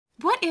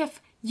What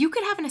if you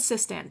could have an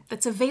assistant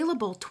that's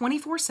available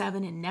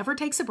 24/7 and never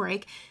takes a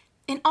break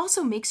and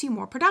also makes you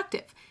more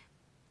productive?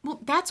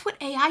 Well, that's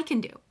what AI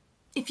can do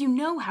if you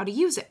know how to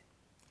use it.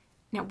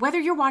 Now, whether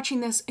you're watching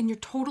this and you're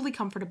totally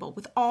comfortable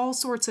with all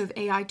sorts of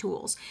AI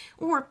tools,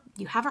 or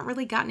you haven't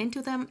really gotten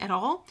into them at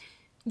all,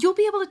 you'll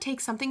be able to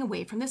take something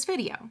away from this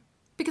video,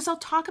 because I'll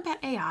talk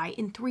about AI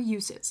in 3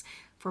 uses: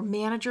 for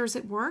managers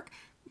at work,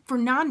 for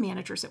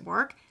non-managers at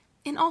work,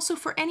 and also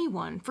for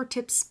anyone for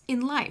tips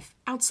in life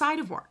outside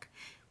of work.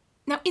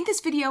 Now, in this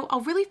video,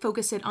 I'll really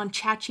focus it on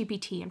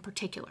ChatGPT in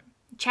particular.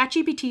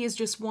 ChatGPT is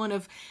just one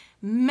of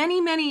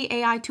many, many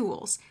AI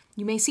tools.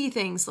 You may see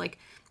things like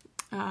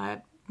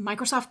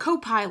Microsoft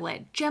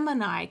Copilot,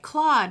 Gemini,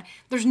 Claude.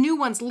 There's new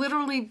ones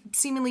literally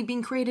seemingly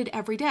being created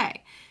every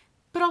day.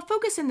 But I'll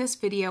focus in this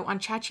video on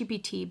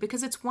ChatGPT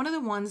because it's one of the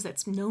ones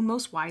that's known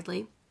most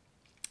widely.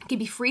 It can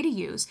be free to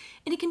use,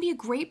 and it can be a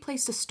great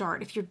place to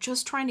start if you're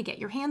just trying to get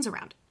your hands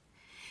around it.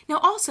 Now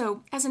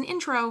also, as an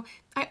intro,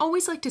 I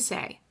always like to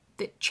say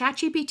that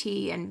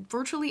ChatGPT and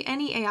virtually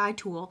any AI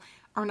tool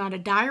are not a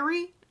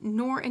diary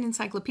nor an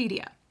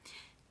encyclopedia.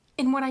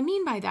 And what I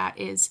mean by that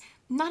is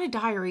not a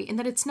diary in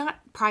that it's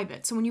not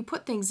private. So when you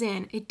put things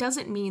in, it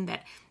doesn't mean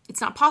that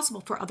it's not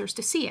possible for others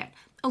to see it.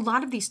 A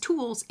lot of these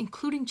tools,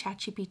 including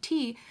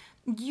ChatGPT,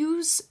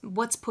 use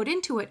what's put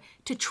into it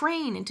to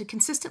train and to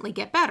consistently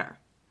get better.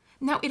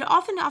 Now, it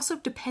often also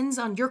depends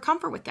on your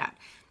comfort with that.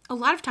 A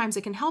lot of times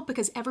it can help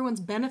because everyone's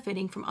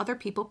benefiting from other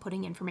people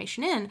putting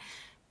information in.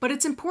 But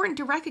it's important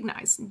to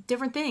recognize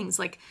different things,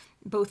 like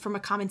both from a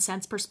common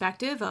sense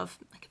perspective of,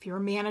 like, if you're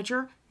a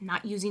manager,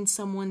 not using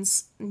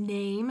someone's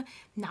name,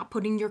 not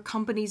putting your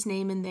company's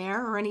name in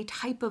there or any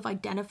type of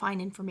identifying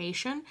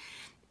information,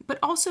 but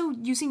also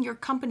using your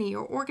company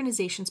or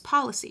organization's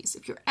policies.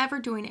 If you're ever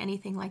doing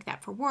anything like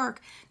that for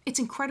work, it's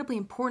incredibly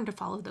important to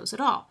follow those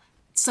at all.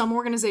 Some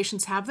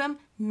organizations have them,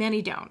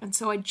 many don't. And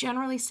so I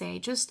generally say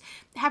just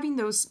having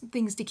those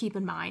things to keep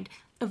in mind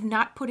of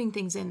not putting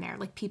things in there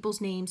like people's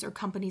names or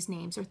companies'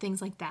 names or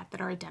things like that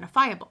that are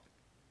identifiable.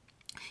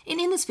 And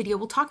in this video,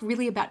 we'll talk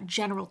really about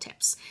general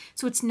tips.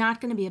 So it's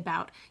not going to be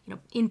about,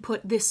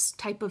 input this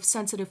type of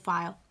sensitive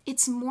file.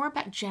 It's more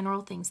about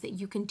general things that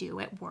you can do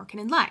at work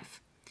and in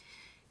life.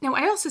 Now,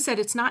 I also said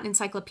it's not an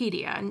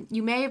encyclopedia, and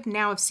you may have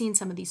now seen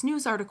some of these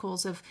news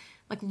articles of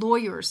like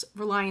lawyers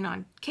relying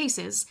on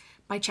cases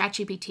by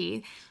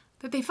ChatGPT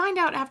that they find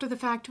out after the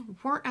fact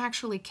weren't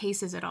actually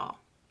cases at all.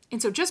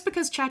 And so just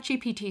because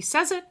ChatGPT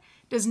says it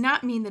does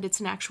not mean that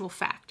it's an actual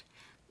fact.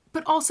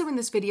 But also in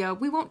this video,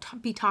 we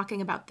won't be talking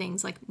about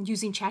things like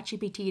using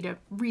ChatGPT to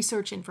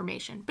research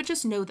information, but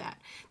just know that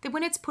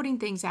when it's putting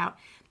things out,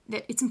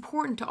 that it's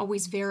important to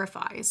always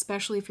verify,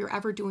 especially if you're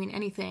ever doing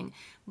anything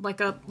like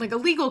a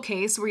legal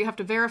case where you have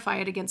to verify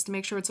it against to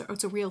make sure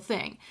it's a real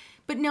thing.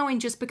 But knowing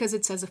just because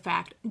it says a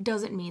fact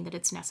doesn't mean that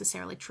it's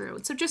necessarily true.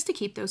 And so just to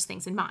keep those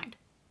things in mind.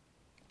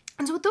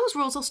 And so with those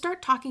rules, I'll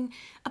start talking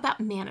about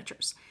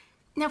managers.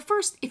 Now,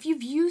 first, if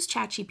you've used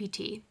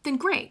ChatGPT, then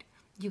great.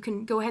 You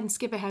can go ahead and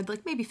skip ahead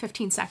like maybe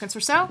 15 seconds or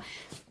so.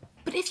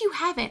 But if you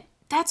haven't,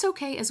 that's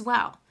okay as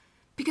well.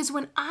 Because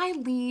when I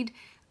lead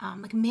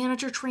like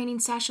manager training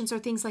sessions or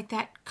things like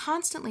that,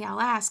 constantly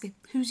I'll ask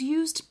who's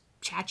used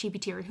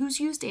ChatGPT or who's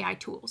used AI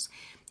tools.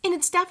 And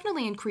it's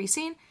definitely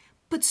increasing,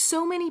 but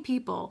so many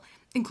people,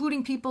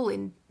 including people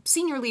in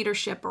senior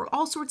leadership or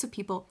all sorts of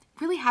people,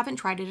 really haven't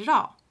tried it at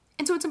all.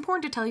 And so it's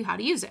important to tell you how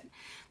to use it.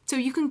 So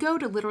you can go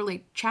to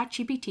literally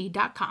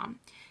chatgpt.com.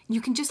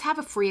 You can just have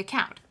a free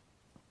account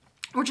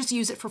or just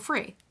use it for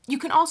free. You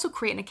can also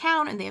create an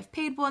account, and they have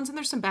paid ones, and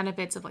there's some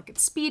benefits of like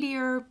it's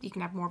speedier, you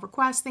can have more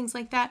requests, things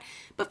like that.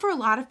 But for a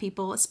lot of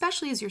people,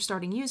 especially as you're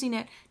starting using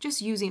it,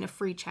 just using a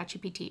free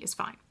ChatGPT is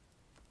fine.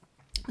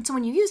 And so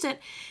when you use it,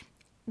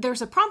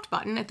 there's a prompt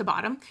button at the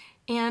bottom,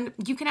 and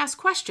you can ask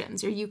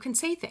questions or you can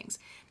say things.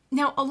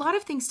 Now, a lot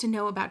of things to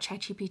know about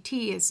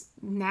ChatGPT is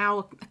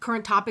now a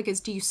current topic is,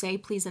 do you say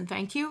please and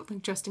thank you,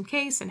 like just in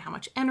case, and how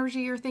much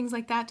energy or things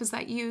like that does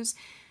that use?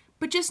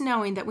 But just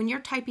knowing that when you're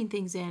typing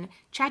things in,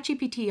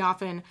 ChatGPT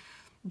often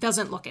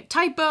doesn't look at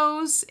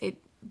typos.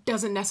 It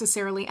doesn't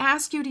necessarily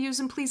ask you to use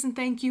them please and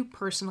thank you.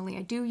 Personally,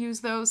 I do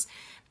use those.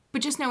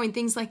 But just knowing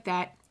things like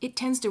that, it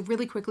tends to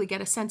really quickly get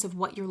a sense of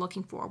what you're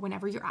looking for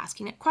whenever you're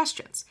asking it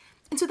questions.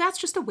 And so that's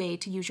just a way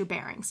to use your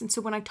bearings. And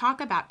so when I talk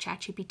about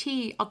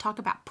ChatGPT, I'll talk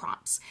about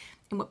prompts.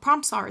 And what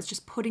prompts are is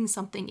just putting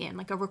something in,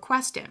 like a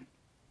request in.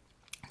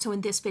 So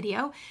in this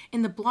video,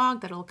 in the blog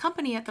that'll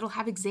accompany it, that'll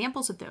have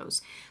examples of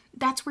those,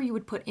 that's where you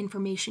would put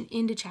information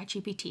into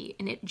ChatGPT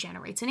and it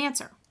generates an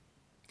answer.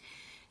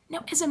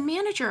 Now, as a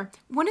manager,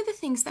 one of the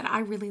things that I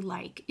really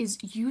like is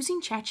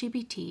using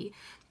ChatGPT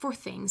for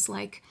things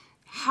like,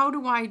 how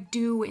do I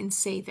do and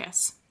say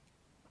this?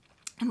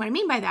 And what I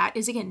mean by that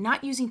is, again,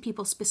 not using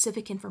people's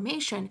specific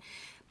information,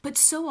 but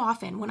so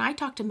often when I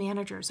talk to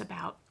managers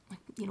about,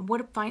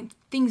 what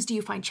things do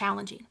you find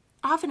challenging?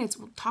 Often it's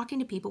talking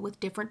to people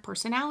with different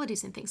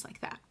personalities and things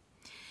like that.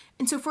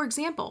 And so, for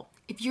example,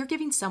 if you're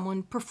giving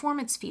someone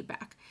performance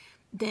feedback,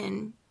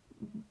 then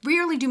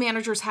Rarely do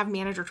managers have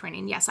manager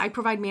training. Yes, I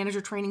provide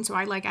manager training, so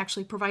I like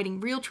actually providing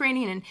real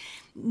training, and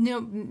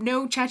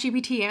no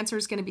ChatGPT answer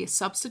is going to be a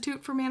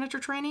substitute for manager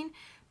training.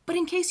 But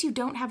in case you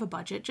don't have a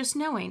budget, just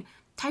knowing,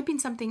 typing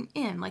something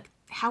in, like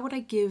how would I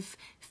give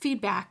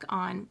feedback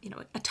on,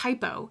 a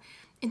typo,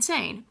 and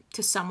saying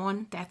to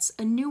someone that's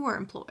a newer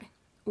employee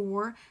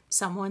or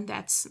someone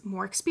that's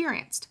more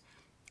experienced.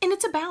 And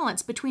it's a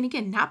balance between,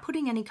 again, not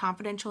putting any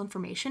confidential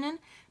information in,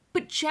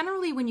 but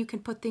generally when you can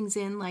put things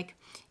in, like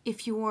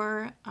if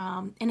you're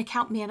an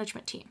account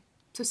management team.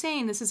 So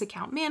saying this is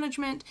account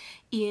management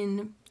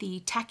in the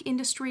tech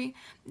industry,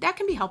 that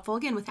can be helpful,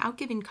 again, without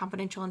giving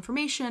confidential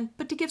information,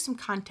 but to give some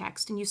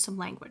context and use some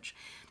language.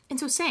 And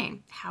so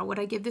saying, how would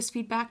I give this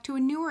feedback to a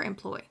newer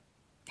employee?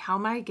 How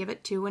might I give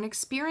it to an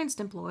experienced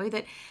employee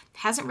that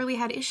hasn't really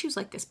had issues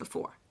like this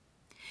before?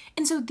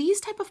 And so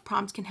these type of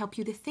prompts can help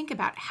you to think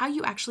about how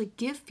you actually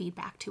give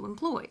feedback to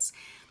employees.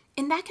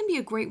 And that can be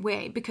a great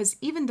way, because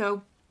even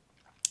though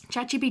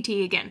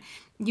ChatGPT, again,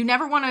 you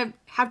never want to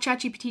have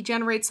ChatGPT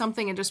generate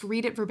something and just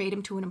read it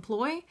verbatim to an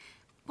employee.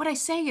 What I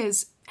say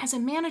is, as a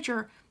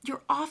manager,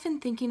 you're often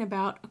thinking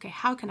about, okay,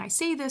 how can I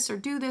say this or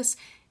do this?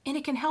 And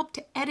it can help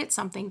to edit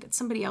something that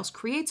somebody else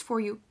creates for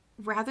you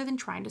rather than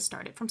trying to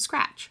start it from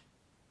scratch.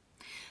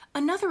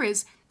 Another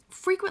is,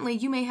 frequently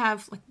you may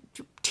have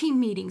team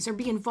meetings or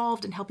be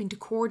involved in helping to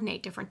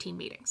coordinate different team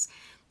meetings.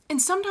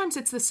 And sometimes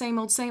it's the same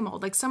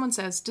old, like someone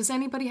says, does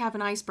anybody have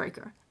an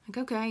icebreaker? Like,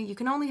 okay, you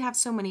can only have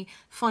so many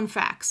fun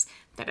facts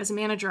that as a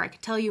manager, I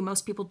could tell you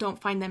most people don't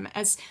find them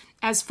as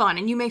fun,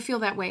 and you may feel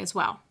that way as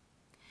well.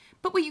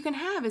 But what you can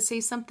have is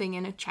say something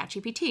in a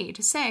ChatGPT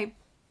to say,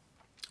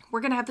 we're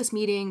going to have this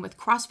meeting with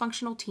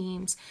cross-functional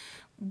teams.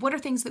 What are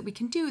things that we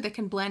can do that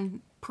can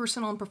blend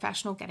personal and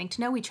professional getting to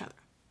know each other?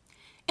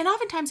 And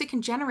oftentimes it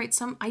can generate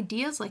some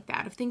ideas like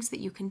that of things that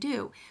you can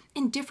do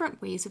in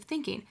different ways of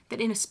thinking that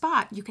in a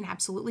spot you can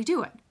absolutely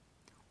do it.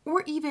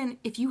 Or even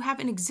if you have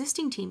an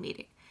existing team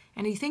meeting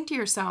and you think to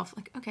yourself,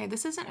 like, okay,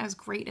 this isn't as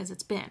great as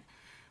it's been.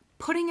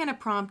 Putting in a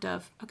prompt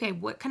of, okay,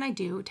 what can I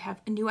do to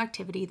have a new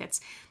activity that's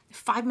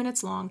 5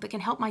 minutes long that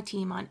can help my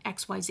team on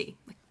XYZ?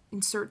 Like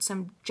insert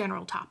some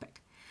general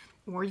topic.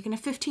 Or you can have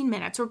 15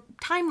 minutes or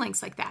time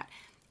lengths like that.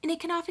 And it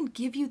can often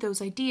give you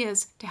those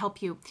ideas to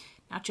help you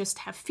not just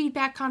have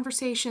feedback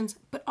conversations,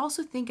 but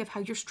also think of how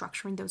you're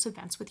structuring those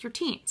events with your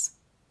teams.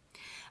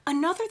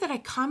 Another that I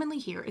commonly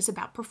hear is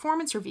about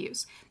performance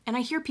reviews. And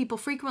I hear people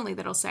frequently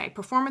that'll say,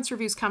 performance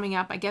reviews coming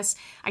up, I guess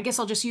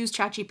I'll just use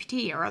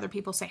ChatGPT, or other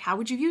people say, how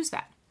would you use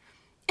that?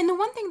 And the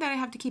one thing that I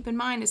have to keep in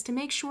mind is to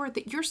make sure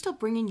that you're still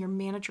bringing your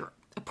manager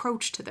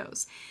approach to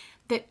those,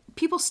 that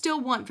people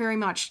still want very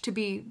much to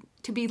be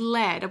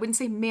led, I wouldn't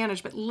say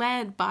managed, but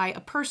led by a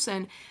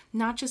person,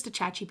 not just a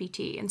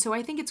ChatGPT. And so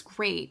I think it's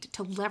great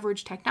to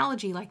leverage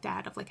technology like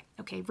that of like,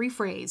 okay,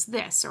 rephrase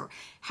this, or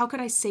how could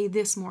I say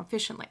this more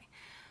efficiently?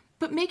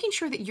 But making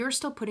sure that you're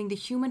still putting the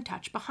human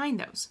touch behind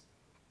those.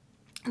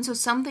 And so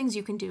some things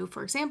you can do,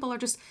 for example, are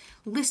just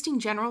listing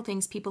general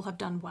things people have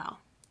done well,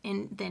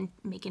 and then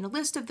making a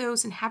list of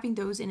those and having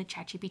those in a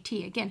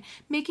ChatGPT. Again,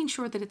 making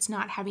sure that it's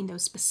not having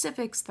those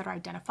specifics that are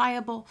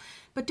identifiable,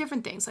 but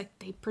different things like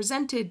they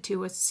presented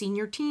to a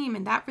senior team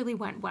and that really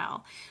went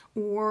well.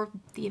 Or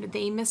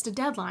they missed a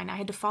deadline. I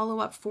had to follow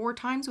up 4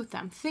 times with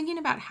them. Thinking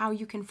about how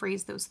you can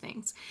phrase those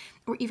things.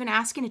 Or even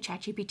asking a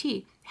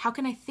ChatGPT, how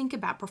can I think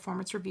about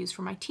performance reviews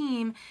for my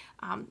team?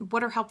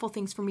 What are helpful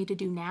things for me to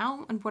do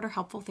now? And what are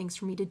helpful things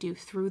for me to do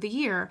through the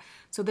year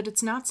so that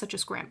it's not such a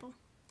scramble?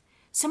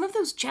 Some of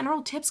those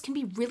general tips can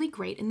be really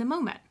great in the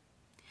moment.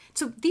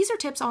 So these are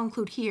tips I'll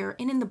include here,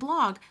 and in the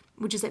blog,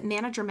 which is at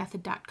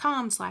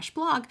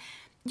managermethod.com/blog,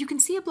 you can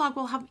see a blog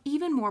will have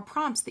even more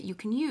prompts that you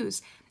can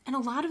use, and a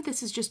lot of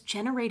this is just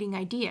generating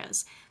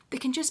ideas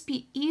that can just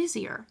be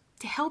easier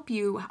to help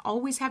you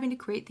always having to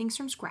create things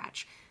from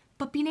scratch,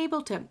 but being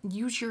able to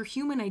use your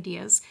human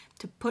ideas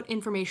to put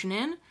information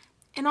in,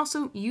 and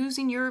also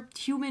using your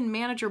human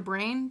manager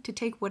brain to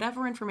take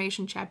whatever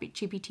information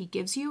ChatGPT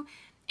gives you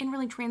and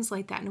really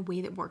translate that in a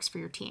way that works for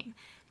your team.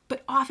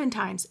 But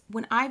oftentimes,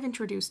 when I've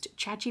introduced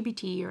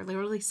ChatGPT or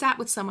literally sat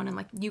with someone and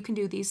like, you can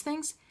do these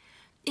things,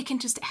 it can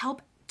just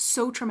help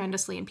so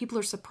tremendously. And people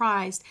are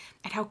surprised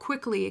at how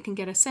quickly it can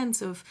get a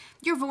sense of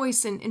your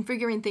voice and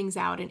figuring things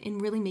out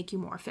and really make you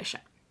more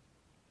efficient.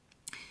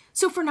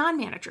 So for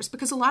non-managers,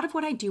 because a lot of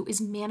what I do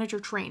is manager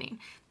training.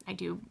 I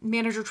do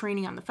manager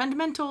training on the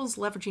fundamentals,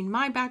 leveraging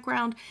my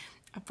background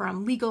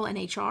from legal and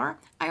HR.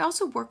 I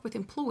also work with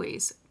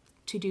employees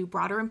to do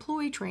broader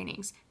employee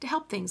trainings to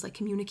help things like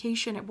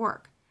communication at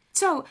work.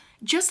 So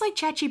just like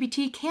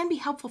ChatGPT can be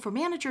helpful for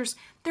managers,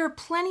 there are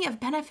plenty of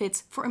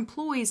benefits for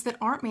employees that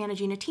aren't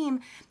managing a team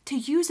to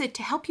use it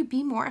to help you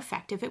be more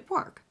effective at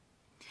work.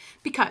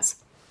 Because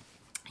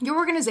your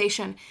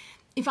organization,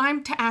 if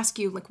I'm to ask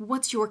you, like,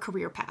 what's your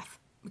career path?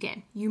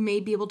 Again, you may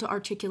be able to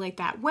articulate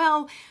that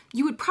well.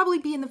 You would probably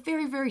be in the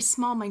very, very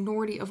small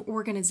minority of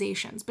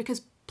organizations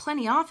because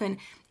plenty often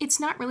it's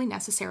not really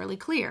necessarily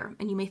clear.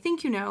 And you may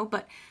think you know,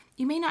 but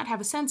you may not have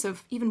a sense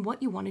of even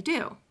what you want to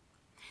do.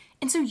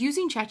 And so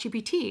using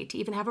ChatGPT to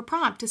even have a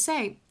prompt to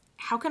say,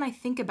 how can I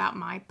think about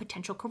my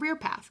potential career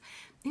path?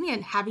 And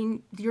again,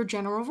 having your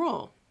general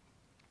role.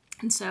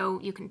 And so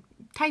you can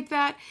type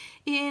that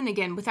in,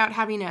 again, without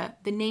having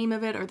the name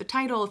of it or the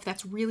title, if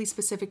that's really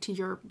specific to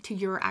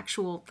your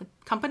actual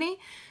company.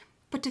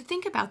 But to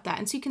think about that.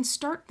 And so you can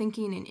start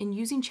thinking and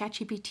using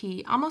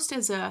ChatGPT almost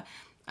as a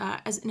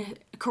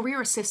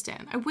career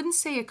assistant. I wouldn't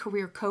say a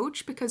career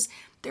coach, because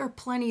there are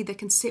plenty that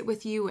can sit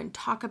with you and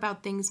talk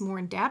about things more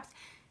in depth.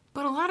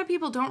 But a lot of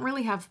people don't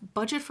really have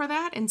budget for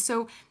that. And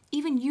so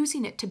even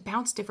using it to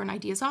bounce different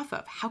ideas off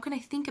of, how can I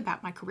think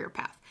about my career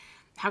path?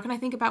 How can I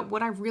think about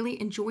what I really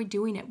enjoy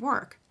doing at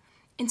work?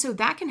 And so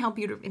that can help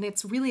you and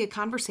it's really a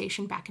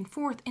conversation back and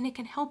forth, and it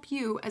can help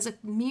you as a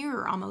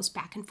mirror almost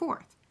back and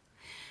forth.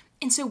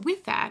 And so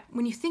with that,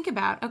 when you think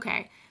about,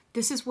 okay,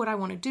 this is what I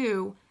want to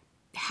do,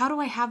 how do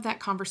I have that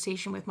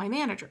conversation with my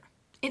manager?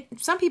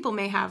 Some people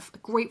may have a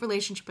great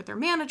relationship with their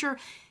manager.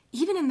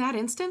 Even in that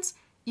instance,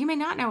 you may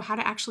not know how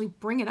to actually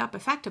bring it up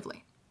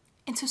effectively.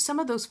 And so some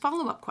of those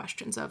follow-up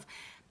questions of,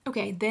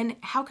 okay, then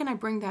how can I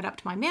bring that up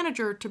to my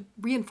manager to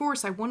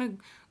reinforce I want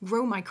to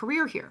grow my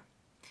career here?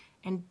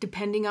 And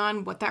depending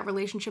on what that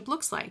relationship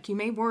looks like, you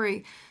may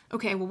worry,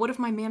 okay, well, what if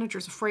my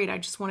manager's afraid I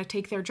just want to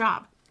take their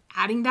job?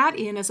 Adding that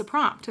in as a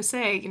prompt to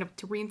say,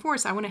 to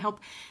reinforce, I want to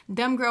help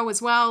them grow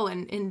as well,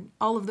 and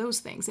all of those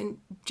things. And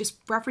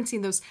just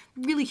referencing those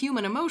really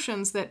human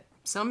emotions that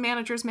some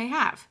managers may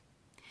have.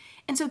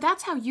 And so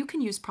that's how you can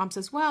use prompts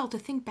as well to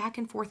think back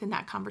and forth in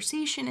that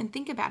conversation and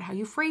think about how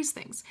you phrase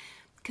things.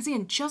 Because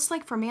again, just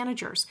like for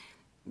managers,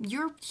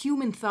 your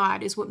human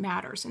thought is what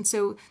matters. And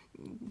so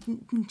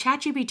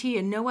ChatGPT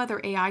and no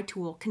other AI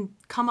tool can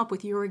come up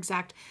with your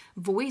exact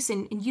voice,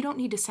 and you don't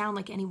need to sound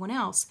like anyone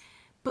else.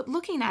 But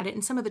looking at it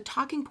and some of the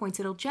talking points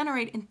it'll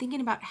generate and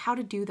thinking about how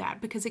to do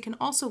that, because it can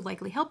also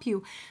likely help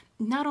you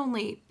not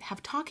only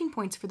have talking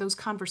points for those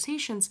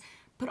conversations,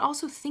 but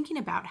also thinking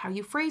about how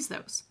you phrase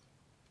those.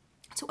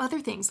 So other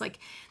things like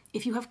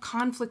if you have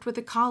conflict with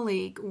a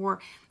colleague or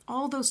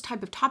all those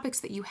type of topics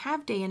that you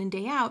have day in and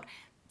day out,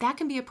 that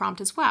can be a prompt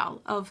as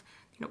well of,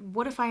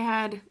 what if I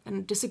had a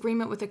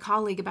disagreement with a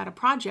colleague about a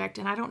project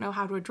and I don't know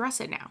how to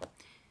address it now?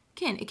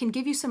 Again, it can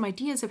give you some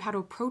ideas of how to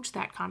approach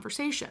that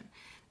conversation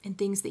and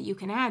things that you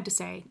can add to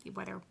say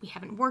whether we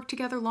haven't worked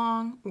together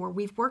long or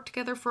we've worked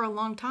together for a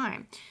long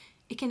time.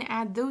 It can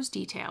add those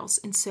details,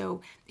 and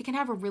so it can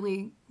have a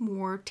really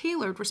more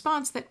tailored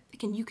response that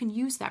you can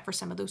use that for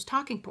some of those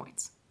talking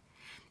points.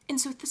 And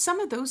so some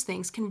of those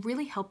things can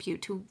really help you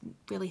to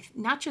really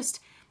not just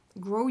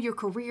grow your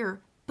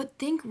career, but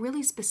think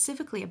really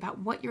specifically about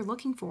what you're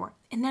looking for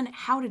and then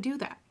how to do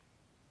that.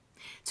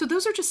 So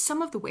those are just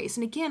some of the ways.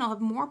 And again, I'll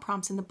have more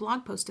prompts in the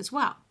blog post as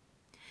well.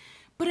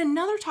 But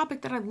another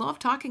topic that I love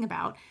talking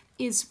about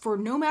is, for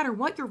no matter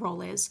what your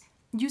role is,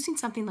 using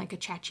something like a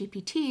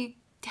ChatGPT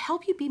to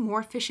help you be more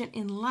efficient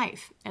in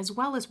life as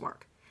well as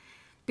work.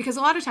 Because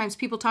a lot of times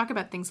people talk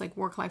about things like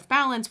work-life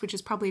balance, which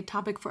is probably a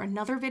topic for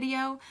another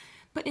video,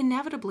 but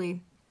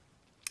inevitably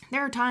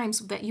there are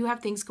times that you have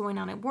things going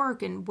on at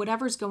work, and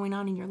whatever's going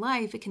on in your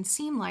life, it can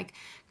seem like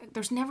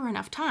there's never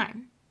enough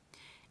time.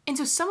 And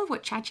so some of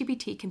what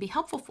ChatGPT can be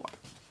helpful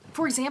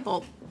for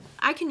example,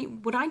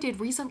 what I did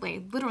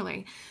recently,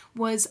 literally,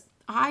 was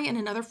I and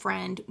another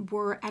friend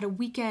were at a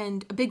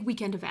big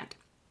weekend event.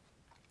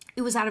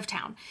 It was out of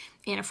town,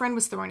 and a friend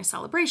was throwing a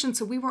celebration,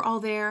 so we were all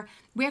there.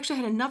 We actually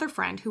had another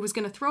friend who was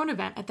going to throw an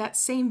event at that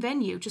same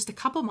venue just a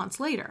couple months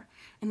later,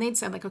 and they'd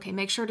said, okay,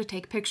 make sure to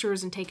take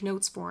pictures and take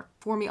notes for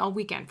me all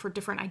weekend for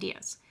different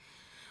ideas.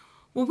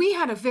 Well, we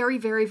had a very,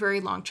 very,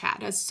 very long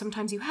chat, as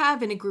sometimes you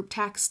have in a group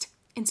text,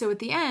 and so at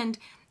the end,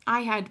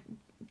 I had,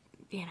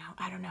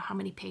 I don't know how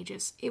many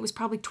pages. It was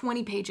probably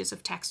 20 pages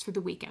of text for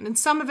the weekend. And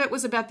some of it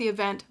was about the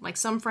event, like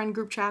some friend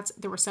group chats.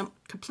 There were some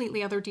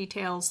completely other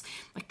details,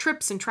 like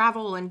trips and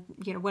travel and,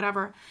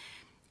 whatever.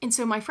 And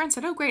so my friend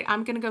said, oh, great,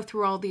 I'm going to go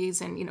through all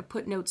these and,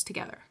 put notes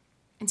together.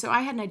 And so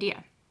I had an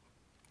idea.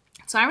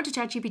 So I went to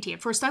ChatGPT.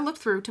 At first I looked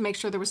through to make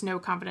sure there was no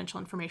confidential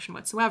information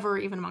whatsoever,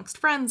 even amongst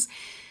friends.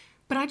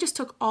 But I just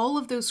took all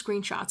of those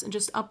screenshots and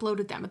just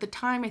uploaded them. At the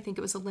time, I think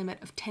it was a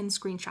limit of 10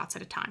 screenshots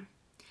at a time.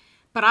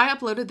 But I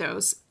uploaded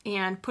those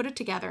and put it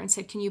together and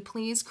said, can you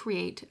please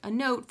create a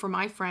note for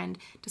my friend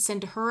to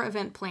send to her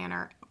event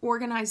planner,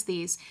 organize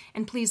these,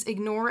 and please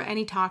ignore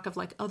any talk of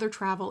like other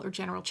travel or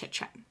general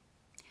chit-chat.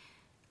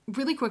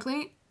 Really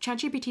quickly,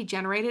 ChatGPT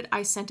generated,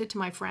 I sent it to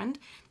my friend,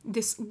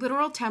 this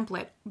literal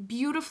template,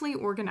 beautifully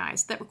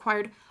organized, that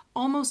required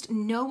almost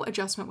no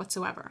adjustment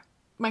whatsoever.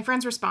 My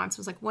friend's response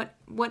was like,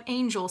 what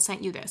angel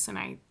sent you this? And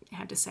I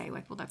had to say,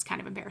 well, that's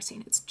kind of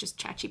embarrassing. It's just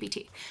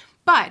ChatGPT.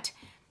 But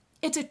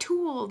it's a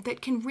tool that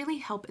can really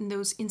help in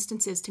those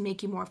instances to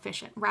make you more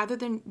efficient rather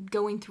than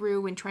going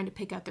through and trying to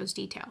pick out those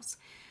details.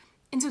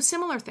 And so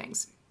similar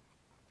things.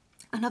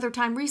 Another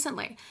time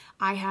recently,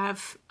 I'm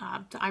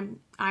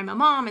a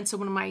mom, and so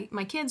one of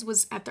my kids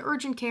was at the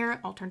urgent care.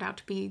 All turned out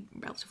to be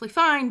relatively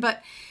fine,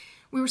 but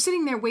we were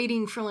sitting there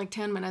waiting for like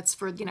 10 minutes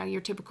for,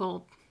 your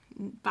typical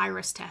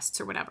virus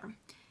tests or whatever.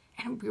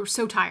 And we were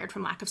so tired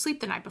from lack of sleep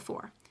the night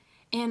before.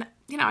 And,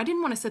 I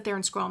didn't want to sit there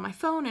and scroll on my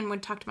phone and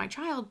would talk to my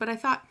child, but I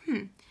thought,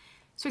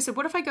 So I said,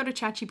 what if I go to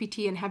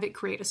ChatGPT and have it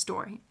create a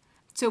story?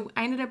 So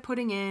I ended up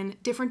putting in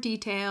different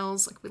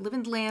details, like we live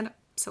in the land,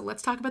 so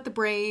let's talk about the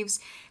Braves,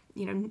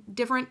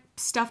 different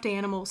stuffed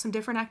animals, some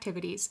different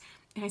activities.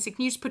 And I said,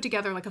 can you just put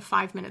together like a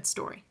 5-minute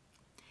story?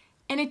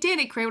 And it did.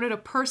 It created a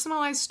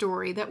personalized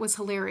story that was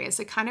hilarious.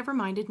 It kind of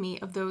reminded me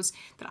of those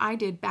that I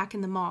did back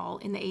in the mall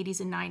in the 80s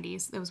and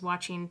 90s that was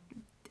watching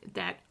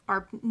that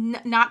are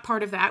not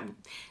part of that.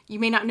 You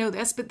may not know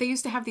this, but they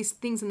used to have these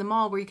things in the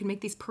mall where you can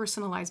make these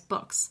personalized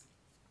books.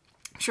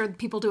 I'm sure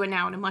people do it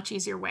now in a much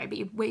easier way, but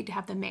you wait to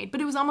have them made.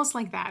 But it was almost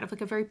like that, of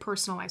like a very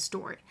personalized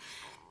story.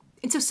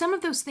 And so some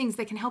of those things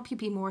that can help you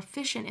be more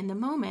efficient in the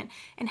moment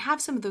and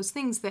have some of those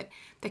things that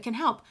can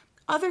help.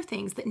 Other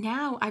things that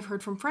now I've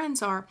heard from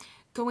friends are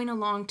going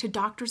along to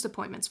doctor's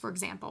appointments, for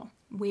example,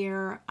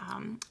 where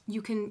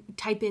you can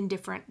type in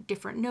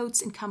different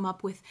notes and come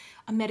up with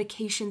a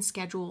medication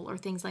schedule or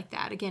things like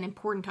that. Again,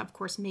 important to, of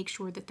course, make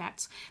sure that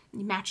that's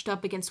matched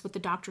up against what the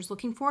doctor's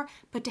looking for,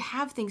 but to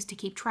have things to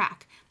keep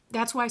track.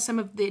 That's why some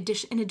of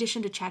in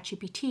addition to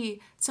ChatGPT,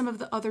 some of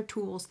the other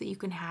tools that you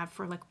can have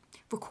for like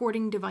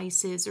recording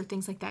devices or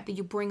things like that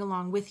you bring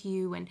along with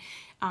you and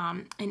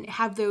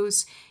have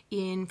those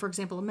in, for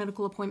example, a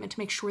medical appointment to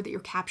make sure that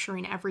you're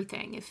capturing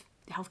everything if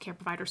the healthcare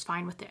provider's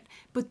fine with it.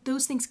 But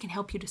those things can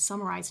help you to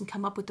summarize and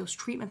come up with those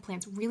treatment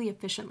plans really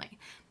efficiently.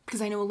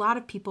 Because I know a lot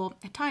of people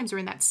at times are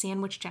in that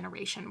sandwich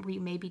generation where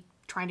you may be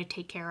trying to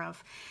take care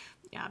of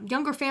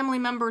younger family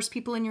members,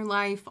 people in your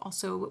life,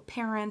 also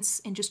parents,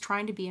 and just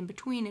trying to be in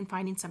between and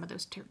finding some of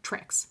those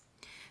tricks.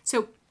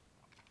 So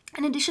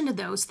in addition to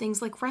those,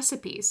 things like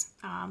recipes,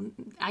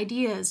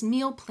 ideas,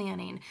 meal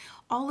planning,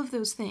 all of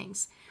those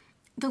things.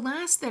 The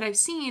last that I've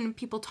seen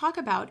people talk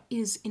about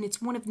is, and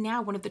it's one of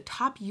the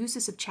top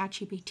uses of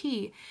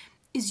ChatGPT,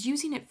 is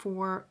using it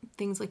for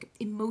things like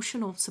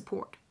emotional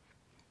support.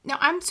 Now,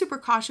 I'm super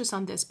cautious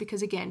on this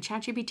because, again,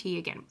 ChatGPT,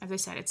 again, as I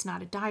said, it's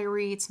not a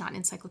diary, it's not an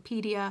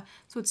encyclopedia,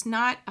 so it's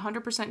not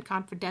 100%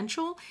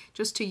 confidential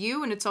just to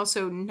you, and it's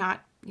also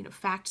not,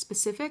 fact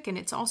specific, and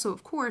it's also,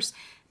 of course,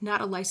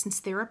 not a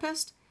licensed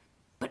therapist.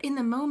 But in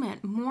the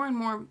moment, more and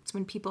more,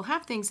 when people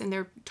have things and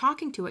they're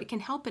talking to it, it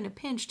can help in a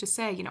pinch to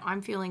say,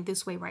 I'm feeling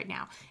this way right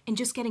now, and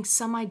just getting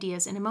some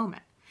ideas in a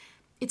moment.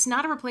 It's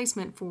not a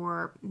replacement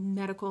for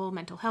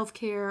mental health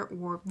care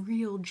or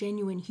real,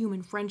 genuine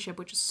human friendship,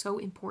 which is so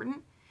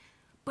important.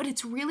 But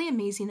it's really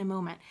amazing in a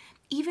moment.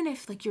 Even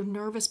if you're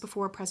nervous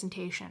before a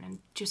presentation and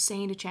just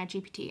saying to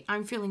ChatGPT,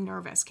 I'm feeling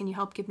nervous, can you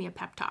help give me a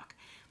pep talk?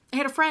 I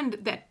had a friend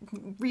that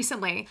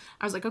recently,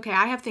 I was like, okay,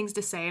 I have things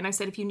to say. And I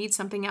said, if you need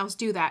something else,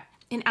 do that.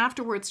 And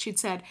afterwards she'd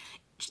said,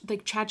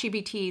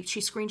 ChatGPT,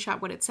 she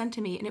screenshot what it sent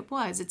to me, and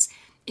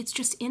it's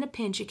just in a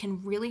pinch, it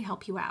can really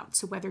help you out.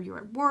 So whether you're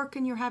at work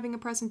and you're having a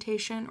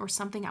presentation or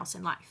something else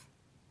in life.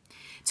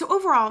 So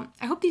overall,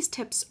 I hope these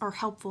tips are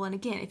helpful. And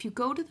again, if you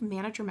go to the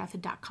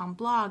managermethod.com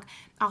blog,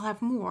 I'll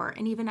have more.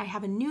 And even I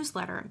have a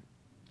newsletter.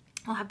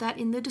 I'll have that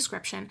in the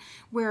description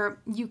where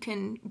you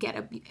can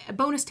get a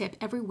bonus tip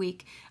every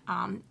week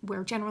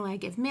where generally I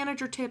give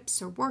manager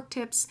tips or work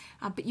tips,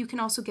 but you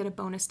can also get a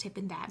bonus tip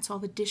in that. So I'll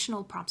have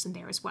additional prompts in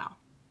there as well.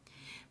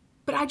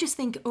 But I just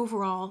think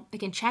overall,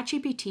 again,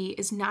 ChatGPT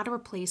is not a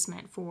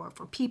replacement for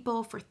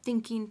people, for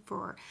thinking,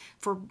 for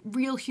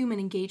real human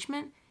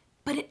engagement,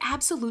 but it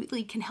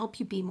absolutely can help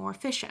you be more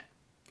efficient.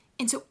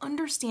 And so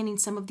understanding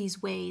some of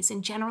these ways,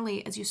 and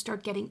generally as you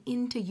start getting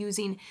into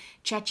using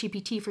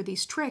ChatGPT for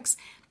these tricks,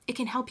 it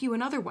can help you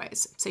in other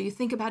ways. So you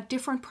think about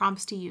different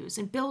prompts to use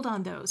and build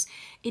on those,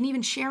 and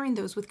even sharing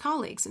those with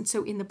colleagues. And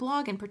so in the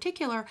blog in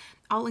particular,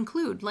 I'll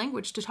include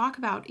language to talk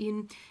about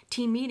in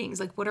team meetings,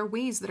 like what are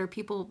ways that are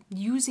people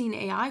using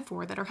AI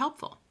for that are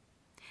helpful.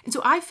 And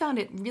so I found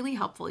it really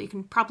helpful. You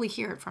can probably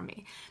hear it from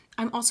me.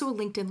 I'm also a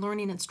LinkedIn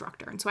learning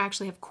instructor, and so I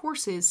actually have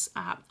courses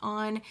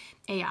on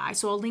AI.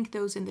 So I'll link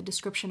those in the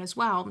description as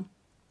well.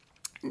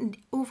 And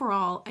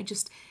overall, I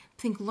just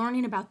think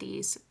learning about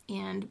these,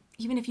 and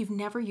even if you've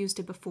never used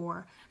it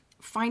before,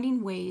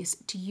 finding ways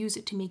to use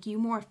it to make you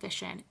more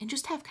efficient and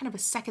just have kind of a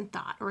second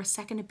thought or a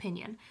second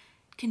opinion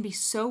can be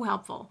so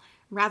helpful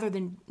rather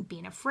than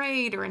being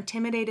afraid or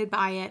intimidated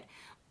by it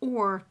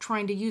or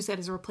trying to use that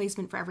as a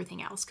replacement for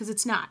everything else, because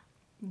it's not.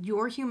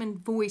 Your human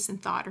voice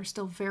and thought are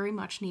still very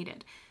much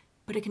needed,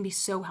 but it can be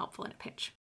so helpful in a pinch.